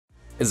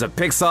Is a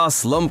Pixar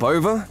slump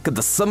over? Could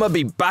the summer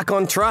be back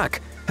on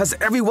track? Has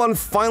everyone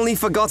finally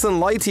forgotten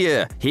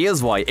Lightyear?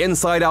 Here's why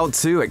Inside Out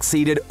 2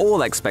 exceeded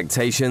all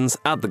expectations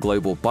at the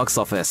global box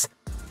office.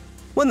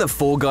 When The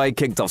Fall Guy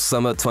kicked off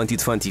summer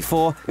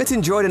 2024, it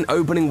enjoyed an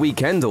opening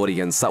weekend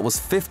audience that was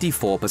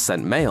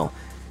 54% male.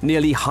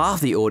 Nearly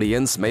half the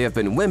audience may have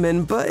been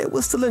women, but it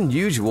was still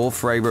unusual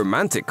for a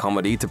romantic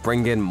comedy to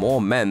bring in more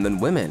men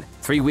than women.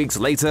 3 weeks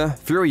later,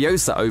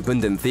 Furiosa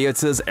opened in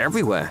theaters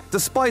everywhere.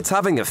 Despite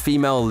having a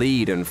female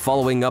lead and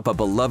following up a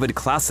beloved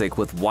classic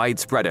with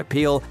widespread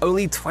appeal,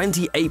 only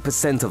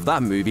 28% of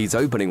that movie's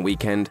opening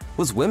weekend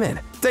was women.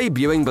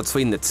 Debuting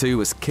between the two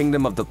was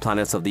Kingdom of the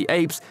Planet of the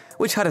Apes,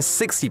 which had a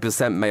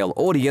 60% male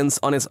audience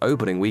on its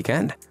opening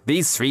weekend.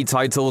 These three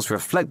titles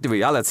reflect the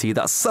reality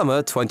that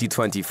summer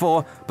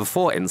 2024,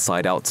 before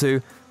Inside Out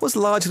 2, was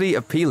largely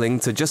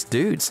appealing to just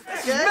dudes.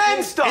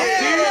 Men stop!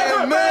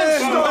 Yeah, men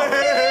stop!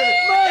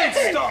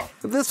 Men stop!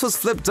 This was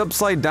flipped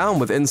upside down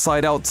with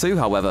Inside Out 2,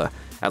 however,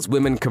 as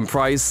women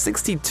comprised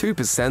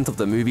 62% of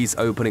the movie's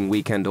opening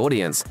weekend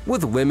audience.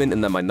 With women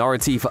in the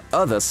minority for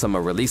other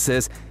summer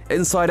releases,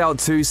 Inside Out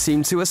 2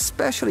 seemed to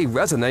especially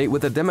resonate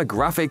with a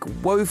demographic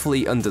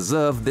woefully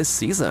undeserved this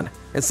season.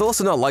 It's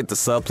also not like the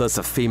surplus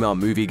of female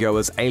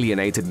moviegoers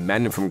alienated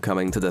men from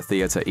coming to the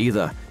theater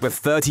either, with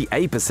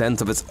 38%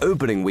 of its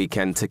opening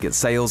weekend ticket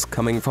sales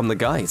coming from the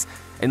guys.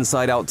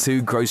 Inside Out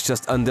 2 grossed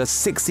just under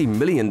 $60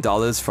 million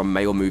from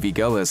male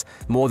moviegoers,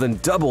 more than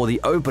double the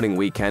opening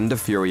weekend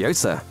of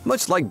Furiosa.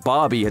 Much like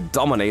Barbie had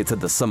dominated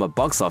the summer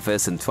box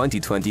office in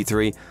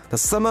 2023, the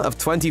summer of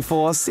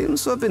 24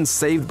 seems to have been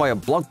saved by a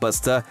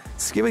blockbuster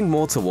skewing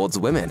more towards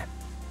women.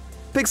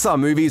 Pixar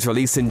movies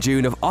released in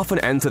June have often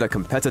entered a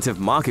competitive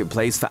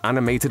marketplace for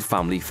animated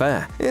family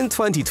fare. In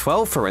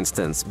 2012, for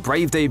instance,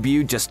 Brave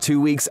debuted just 2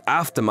 weeks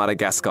after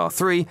Madagascar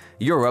 3,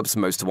 Europe's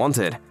Most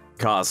Wanted.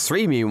 Cars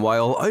 3,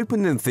 meanwhile,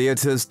 opened in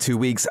theaters 2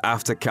 weeks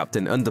after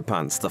Captain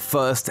Underpants, the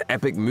first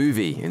epic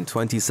movie in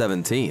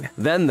 2017.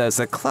 Then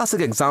there's a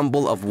classic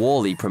example of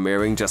WALL-E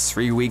premiering just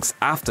 3 weeks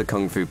after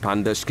Kung Fu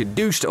Panda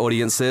skadooshed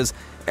audiences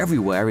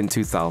everywhere in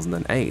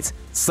 2008.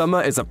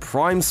 Summer is a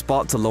prime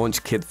spot to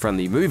launch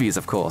kid-friendly movies,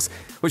 of course,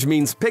 which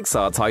means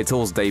Pixar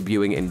titles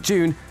debuting in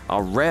June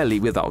are rarely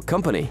without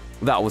company.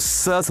 That was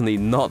certainly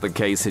not the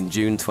case in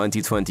June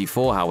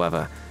 2024,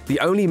 however. The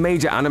only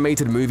major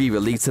animated movie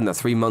released in the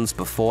 3 months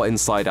before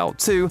Inside Out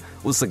 2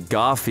 was the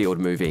Garfield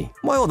movie.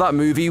 While that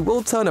movie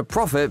will turn a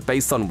profit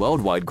based on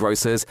worldwide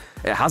grosses,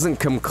 it hasn't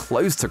come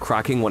close to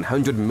cracking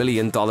 $100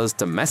 million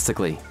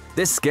domestically.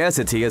 This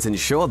scarcity has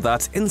ensured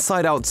that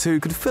Inside Out 2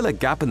 could fill a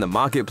gap in the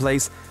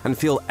marketplace and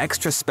feel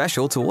extra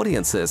special to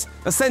audiences.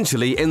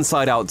 Essentially,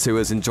 Inside Out 2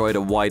 has enjoyed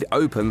a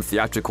wide-open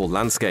theatrical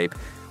landscape,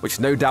 which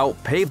no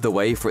doubt paved the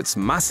way for its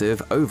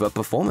massive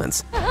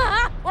overperformance.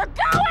 We're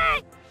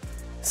going!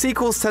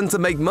 Sequels tend to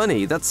make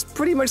money. That's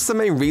pretty much the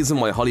main reason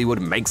why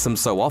Hollywood makes them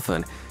so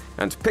often.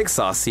 And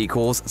Pixar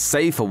sequels,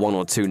 save for 1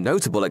 or 2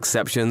 notable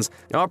exceptions,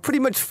 are pretty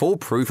much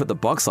foolproof at the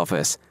box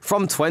office.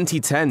 From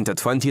 2010 to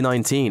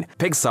 2019,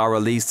 Pixar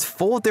released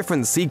 4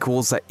 different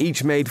sequels that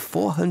each made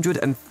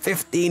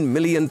 $415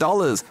 million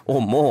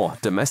or more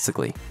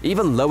domestically.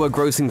 Even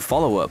lower-grossing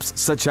follow-ups,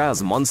 such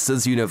as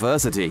Monsters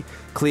University,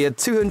 cleared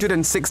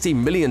 $260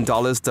 million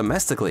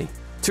domestically.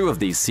 2 of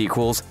these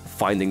sequels,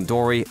 Finding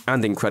Dory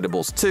and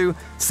Incredibles 2,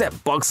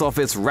 set box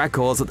office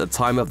records at the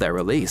time of their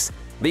release.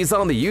 These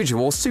aren't the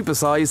usual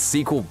supersized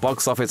sequel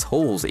box office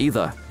hauls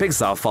either.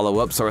 Pixar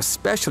follow-ups are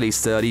especially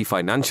sturdy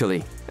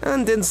financially,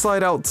 and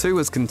Inside Out 2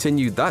 has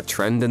continued that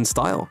trend in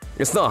style.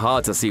 It's not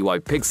hard to see why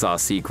Pixar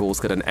sequels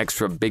get an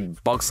extra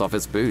big box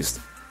office boost.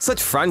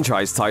 Such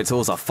franchise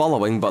titles are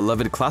following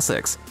beloved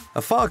classics,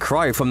 a far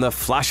cry from the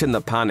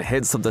flash-in-the-pan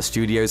hits of the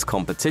studio's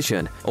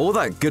competition. All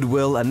that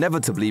goodwill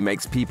inevitably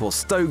makes people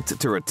stoked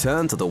to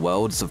return to the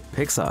worlds of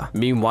Pixar.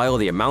 Meanwhile,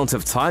 the amount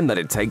of time that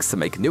it takes to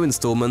make new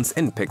installments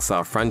in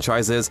Pixar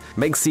franchises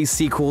makes these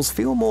sequels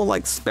feel more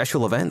like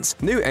special events.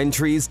 New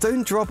entries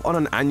don't drop on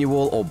an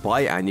annual or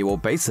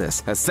biannual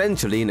basis,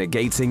 essentially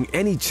negating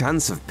any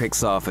chance of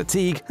Pixar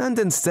fatigue and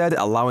instead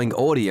allowing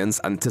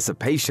audience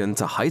anticipation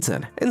to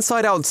heighten.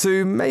 Inside Out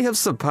 2 may have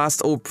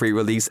surpassed all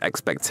pre-release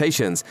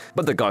expectations,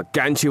 but the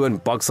gargantuan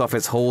box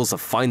office hauls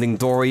of Finding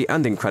Dory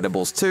and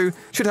Incredibles 2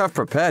 should have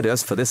prepared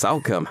us for this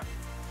outcome.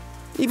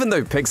 Even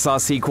though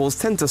Pixar sequels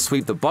tend to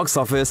sweep the box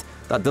office,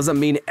 that doesn't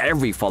mean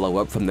every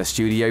follow-up from the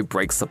studio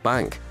breaks the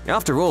bank.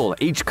 After all,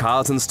 each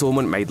Cars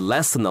installment made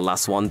less than the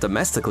last one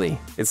domestically.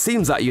 It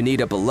seems that you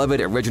need a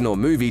beloved original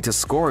movie to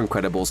score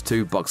Incredibles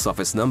 2 box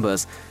office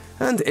numbers,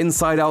 and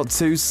Inside Out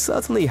 2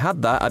 certainly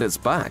had that at its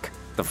back.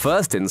 The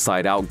first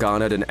Inside Out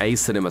garnered an A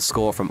Cinema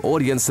score from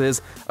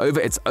audiences over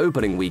its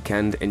opening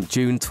weekend in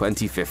June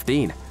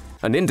 2015,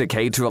 an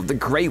indicator of the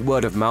great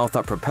word of mouth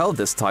that propelled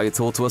this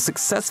title to a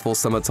successful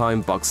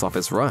summertime box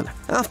office run.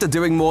 After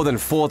doing more than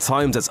 4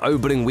 times its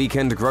opening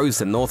weekend gross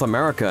in North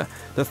America,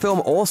 the film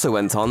also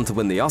went on to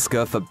win the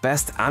Oscar for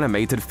Best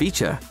Animated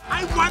Feature.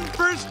 I won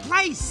first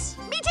place!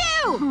 Me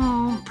too!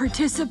 Oh,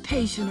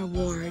 participation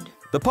award.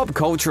 The pop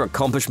culture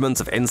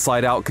accomplishments of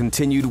Inside Out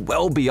continued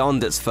well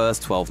beyond its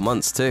first 12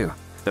 months, too.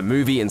 The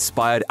movie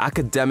inspired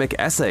academic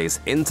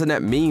essays,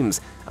 internet memes,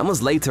 and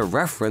was later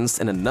referenced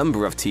in a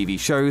number of TV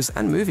shows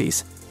and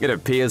movies. It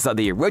appears that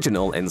the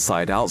original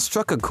Inside Out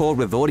struck a chord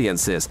with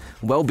audiences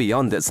well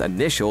beyond its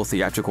initial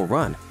theatrical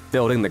run,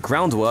 building the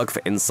groundwork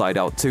for Inside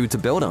Out 2 to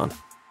build on.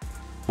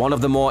 One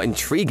of the more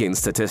intriguing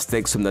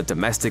statistics from the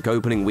domestic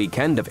opening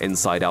weekend of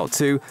Inside Out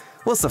 2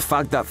 was the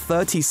fact that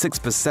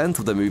 36%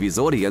 of the movie's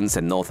audience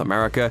in North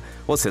America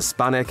was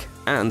Hispanic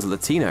and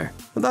Latino.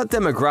 That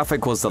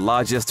demographic was the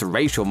largest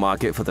racial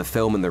market for the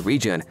film in the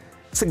region,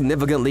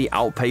 significantly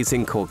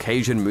outpacing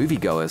Caucasian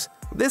moviegoers.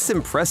 This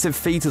impressive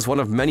feat is one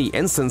of many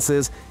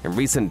instances in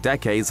recent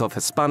decades of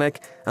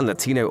Hispanic and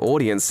Latino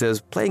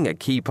audiences playing a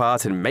key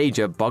part in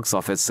major box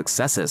office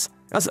successes.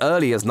 As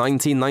early as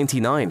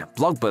 1999,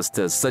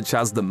 blockbusters such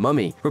as The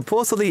Mummy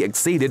reportedly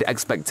exceeded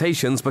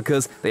expectations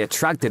because they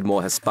attracted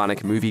more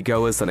Hispanic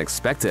moviegoers than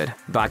expected.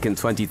 Back in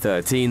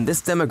 2013,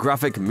 this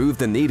demographic moved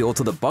the needle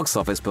to the box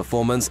office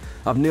performance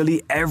of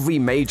nearly every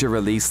major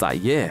release that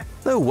year.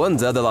 No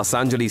wonder the Los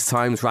Angeles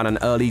Times ran an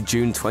early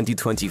June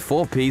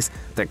 2024 piece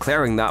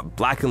declaring that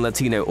Black and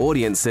Latino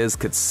audiences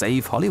could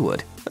save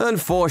Hollywood.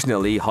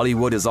 Unfortunately,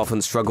 Hollywood has often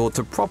struggled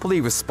to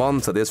properly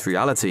respond to this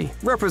reality.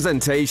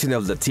 Representation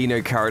of Latino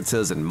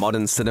characters in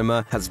modern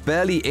cinema has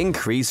barely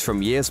increased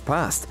from years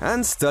past,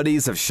 and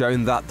studies have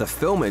shown that the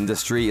film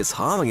industry is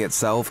harming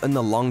itself in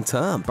the long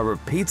term by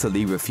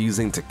repeatedly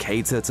refusing to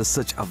cater to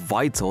such a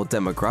vital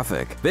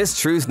demographic. This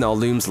truth now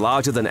looms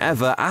larger than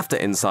ever after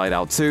Inside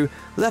Out 2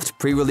 left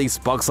pre-release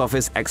box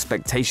office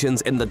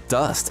expectations in the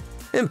dust,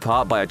 in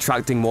part by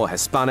attracting more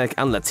Hispanic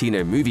and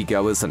Latino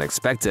moviegoers than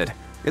expected.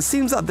 It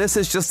seems that this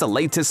is just the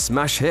latest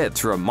smash hit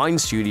to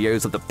remind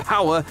studios of the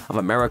power of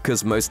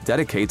America's most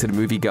dedicated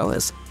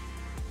moviegoers.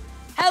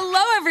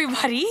 Hello,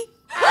 everybody!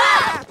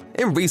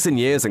 In recent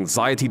years,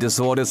 anxiety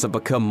disorders have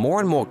become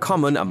more and more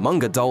common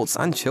among adults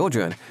and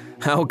children.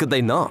 How could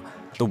they not?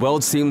 The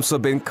world seems to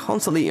have been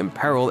constantly in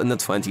peril in the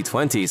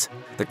 2020s.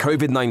 The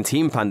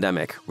COVID-19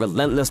 pandemic,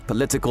 relentless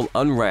political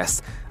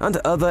unrest, and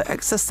other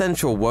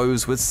existential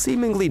woes with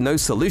seemingly no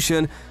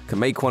solution can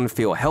make one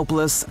feel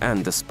helpless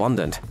and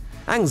despondent.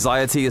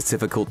 Anxiety is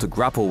difficult to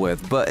grapple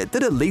with, but it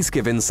did at least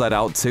give Inside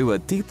Out 2 a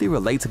deeply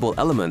relatable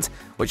element,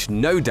 which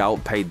no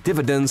doubt paid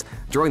dividends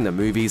during the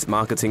movie's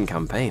marketing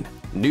campaign.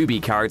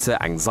 Newbie character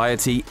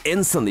Anxiety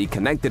instantly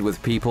connected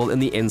with people in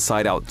the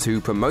Inside Out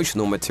 2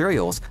 promotional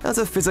materials as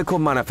a physical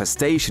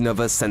manifestation of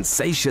a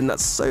sensation that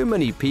so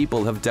many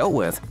people have dealt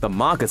with. The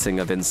marketing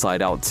of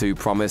Inside Out 2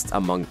 promised,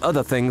 among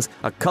other things,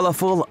 a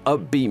colorful,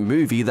 upbeat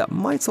movie that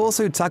might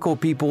also tackle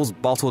people's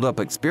bottled-up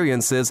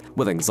experiences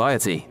with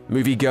anxiety.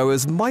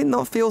 Moviegoers might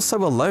not feel so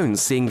alone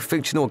seeing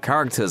fictional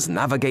characters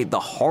navigate the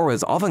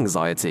horrors of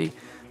anxiety,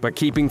 but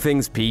keeping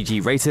things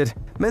PG-rated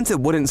meant it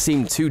wouldn't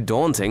seem too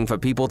daunting for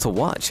people to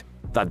watch.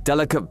 That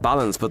delicate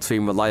balance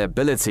between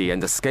reliability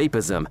and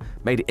escapism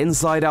made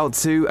Inside Out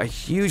 2 a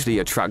hugely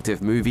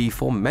attractive movie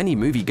for many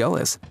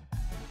moviegoers.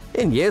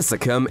 In years to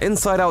come,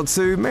 Inside Out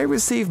 2 may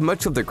receive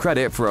much of the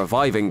credit for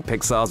reviving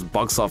Pixar's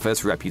box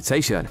office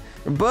reputation.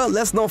 But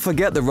let's not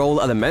forget the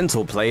role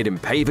Elemental played in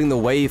paving the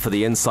way for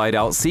the Inside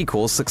Out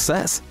sequel's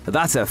success.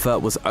 That effort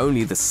was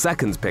only the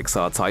second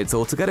Pixar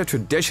title to get a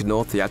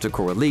traditional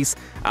theatrical release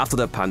after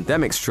the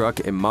pandemic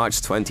struck in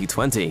March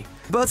 2020.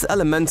 But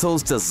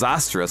Elemental's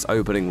disastrous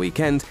opening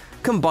weekend,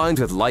 combined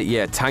with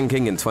Lightyear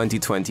tanking in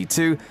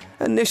 2022,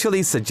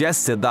 initially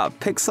suggested that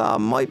Pixar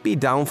might be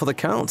down for the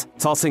count.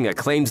 Tossing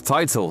acclaimed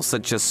titles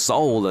such as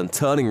Soul and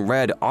Turning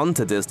Red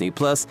onto Disney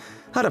Plus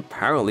had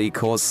apparently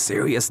caused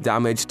serious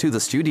damage to the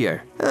studio,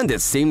 and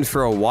it seemed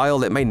for a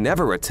while it may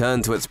never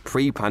return to its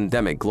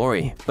pre-pandemic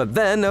glory. But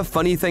then a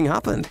funny thing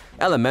happened.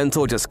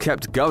 Elemental just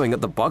kept going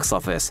at the box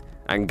office,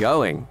 and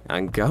going,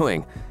 and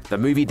going. The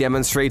movie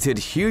demonstrated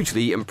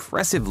hugely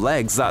impressive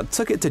legs that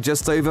took it to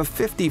just over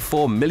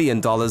 $54 million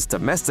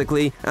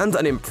domestically and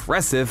an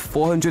impressive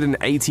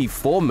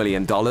 $484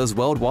 million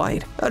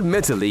worldwide.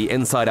 Admittedly,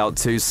 Inside Out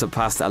 2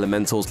 surpassed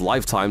Elemental's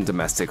lifetime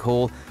domestic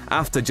haul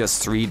after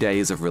just 3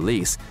 days of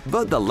release,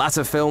 but the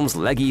latter film's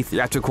leggy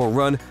theatrical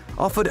run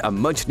offered a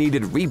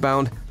much-needed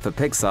rebound for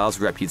Pixar's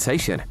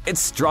reputation. Its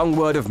strong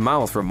word of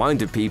mouth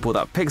reminded people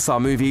that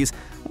Pixar movies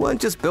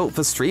weren't just built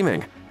for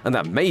streaming, and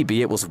that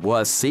maybe it was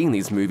worth seeing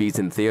these movies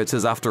in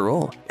theaters after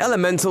all.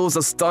 Elemental's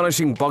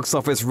astonishing box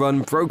office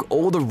run broke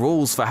all the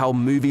rules for how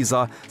movies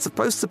are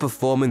supposed to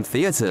perform in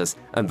theaters,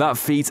 and that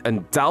feat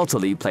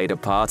undoubtedly played a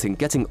part in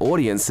getting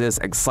audiences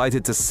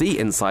excited to see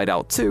Inside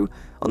Out 2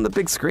 on the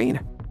big screen.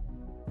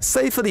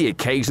 Save for the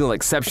occasional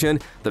exception,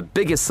 the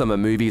biggest summer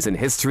movies in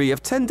history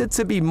have tended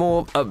to be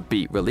more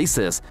upbeat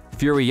releases.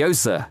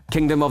 Furiosa,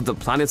 Kingdom of the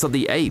Planet of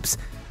the Apes,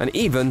 and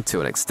even, to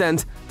an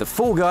extent, The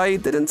Fall Guy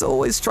didn't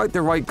always strike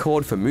the right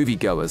chord for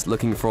moviegoers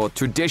looking for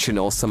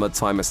traditional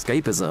summertime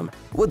escapism.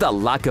 With that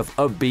lack of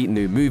upbeat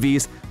new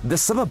movies, the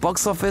summer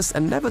box office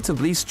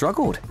inevitably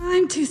struggled.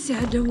 I'm too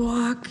sad to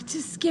walk.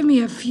 Just give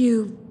me a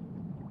few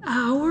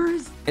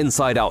hours.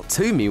 Inside Out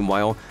 2,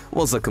 meanwhile,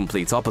 was the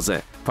complete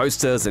opposite.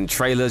 Posters and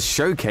trailers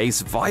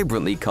showcase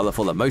vibrantly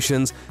colorful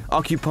emotions,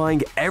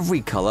 occupying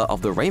every color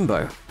of the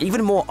rainbow.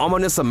 Even more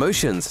ominous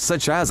emotions,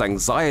 such as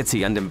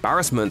anxiety and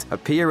embarrassment,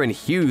 appear in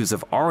hues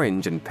of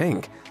orange and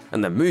pink.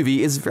 And the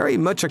movie is very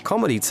much a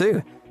comedy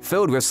too,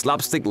 filled with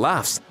slapstick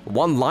laughs,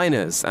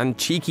 one-liners, and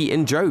cheeky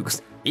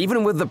in-jokes.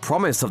 Even with the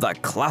promise of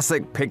that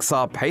classic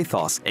Pixar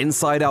pathos,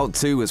 Inside Out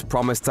 2 is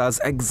promised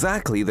as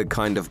exactly the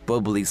kind of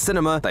bubbly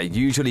cinema that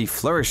usually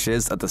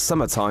flourishes at the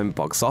summertime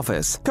box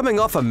office. Coming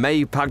off a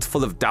May packed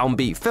full of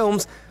downbeat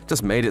films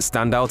just made it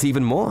stand out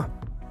even more.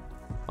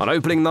 On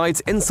opening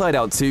night, Inside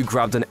Out 2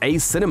 grabbed an A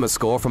cinema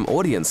score from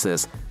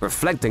audiences,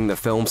 reflecting the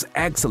film's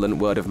excellent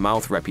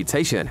word-of-mouth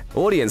reputation.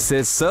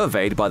 Audiences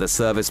surveyed by the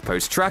service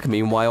post-track,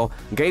 meanwhile,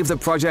 gave the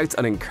project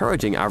an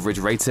encouraging average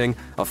rating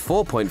of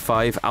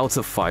 4.5 out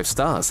of 5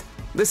 stars.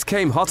 This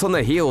came hot on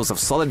the heels of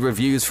solid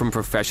reviews from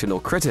professional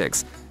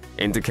critics,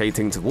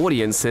 indicating to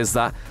audiences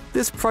that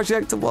this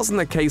project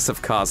wasn't a case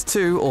of Cars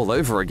 2 all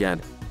over again.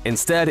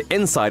 Instead,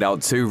 Inside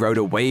Out 2 rode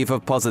a wave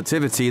of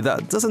positivity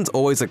that doesn't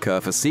always occur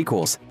for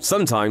sequels.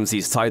 Sometimes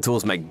these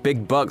titles make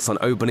big bucks on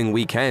opening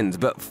weekend,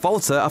 but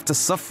falter after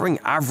suffering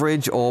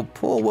average or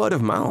poor word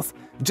of mouth.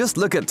 Just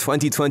look at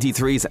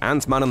 2023's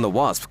Ant-Man and the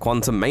Wasp: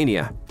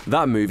 Quantumania.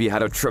 That movie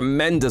had a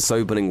tremendous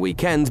opening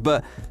weekend,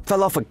 but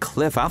fell off a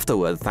cliff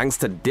afterward thanks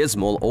to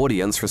dismal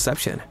audience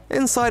reception.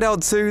 Inside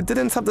Out 2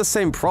 didn't have the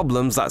same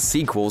problems that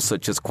sequels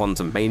such as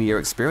Quantumania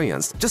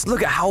experienced. Just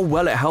look at how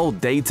well it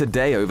held day to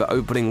day over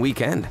opening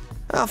weekend.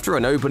 After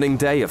an opening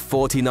day of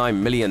 $49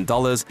 million,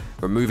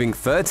 removing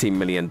 $13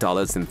 million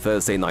in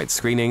Thursday night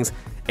screenings,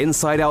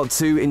 Inside Out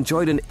 2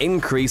 enjoyed an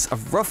increase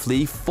of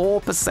roughly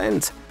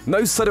 4%.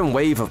 No sudden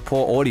wave of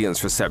poor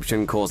audience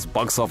reception caused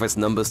box office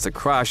numbers to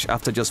crash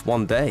after just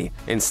one day.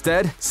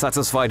 Instead,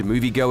 satisfied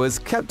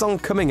moviegoers kept on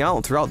coming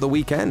out throughout the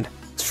weekend.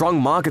 Strong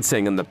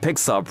marketing and the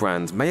Pixar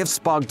brand may have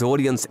sparked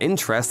audience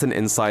interest in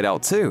Inside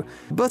Out 2,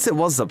 but it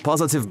was the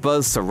positive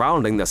buzz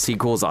surrounding the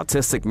sequel's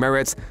artistic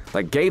merits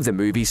that gave the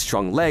movie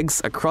strong legs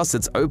across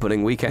its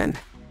opening weekend.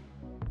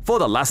 For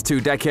the last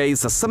 2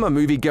 decades, the summer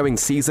movie-going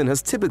season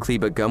has typically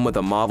begun with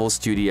a Marvel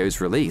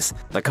Studios release,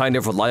 the kind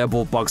of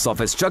reliable box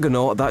office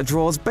juggernaut that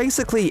draws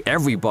basically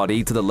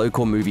everybody to the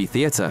local movie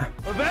theater.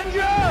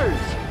 Avengers!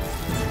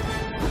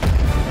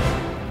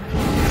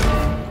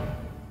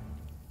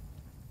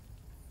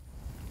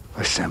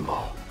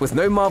 Assemble. With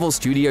no Marvel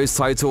Studios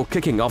title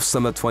kicking off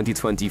summer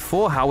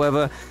 2024,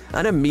 however,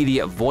 an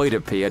immediate void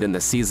appeared in the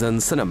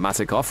season's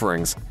cinematic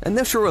offerings.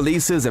 Initial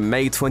releases in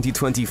May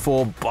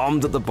 2024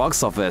 bombed at the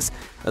box office,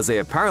 as they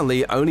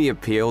apparently only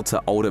appealed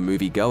to older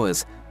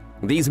moviegoers.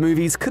 These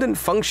movies couldn't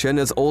function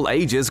as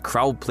all-ages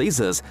crowd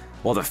pleasers,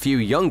 while the few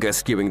younger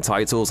skewing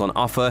titles on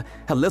offer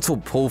had little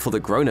pull for the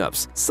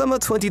grown-ups. Summer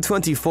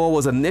 2024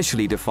 was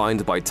initially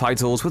defined by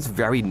titles with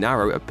very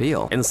narrow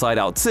appeal. Inside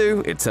Out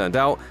 2, it turned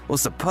out,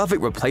 was the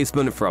perfect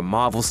replacement for a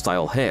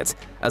Marvel-style hit,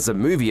 as the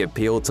movie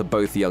appealed to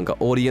both younger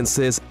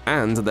audiences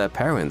and their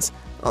parents.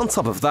 On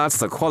top of that,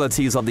 the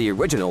qualities of the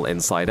original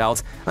Inside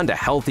Out and a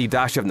healthy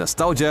dash of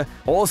nostalgia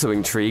also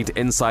intrigued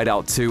Inside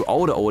Out 2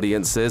 older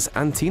audiences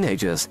and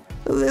teenagers.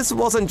 This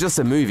wasn't just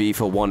a movie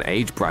for one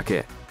age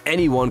bracket.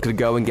 Anyone could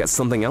go and get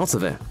something out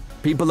of it.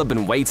 People have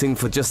been waiting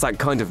for just that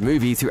kind of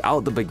movie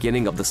throughout the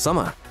beginning of the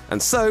summer. And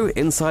so,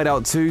 Inside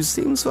Out 2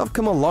 seems to have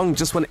come along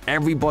just when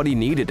everybody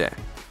needed it.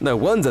 No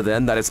wonder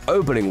then that its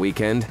opening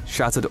weekend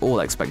shattered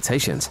all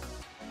expectations.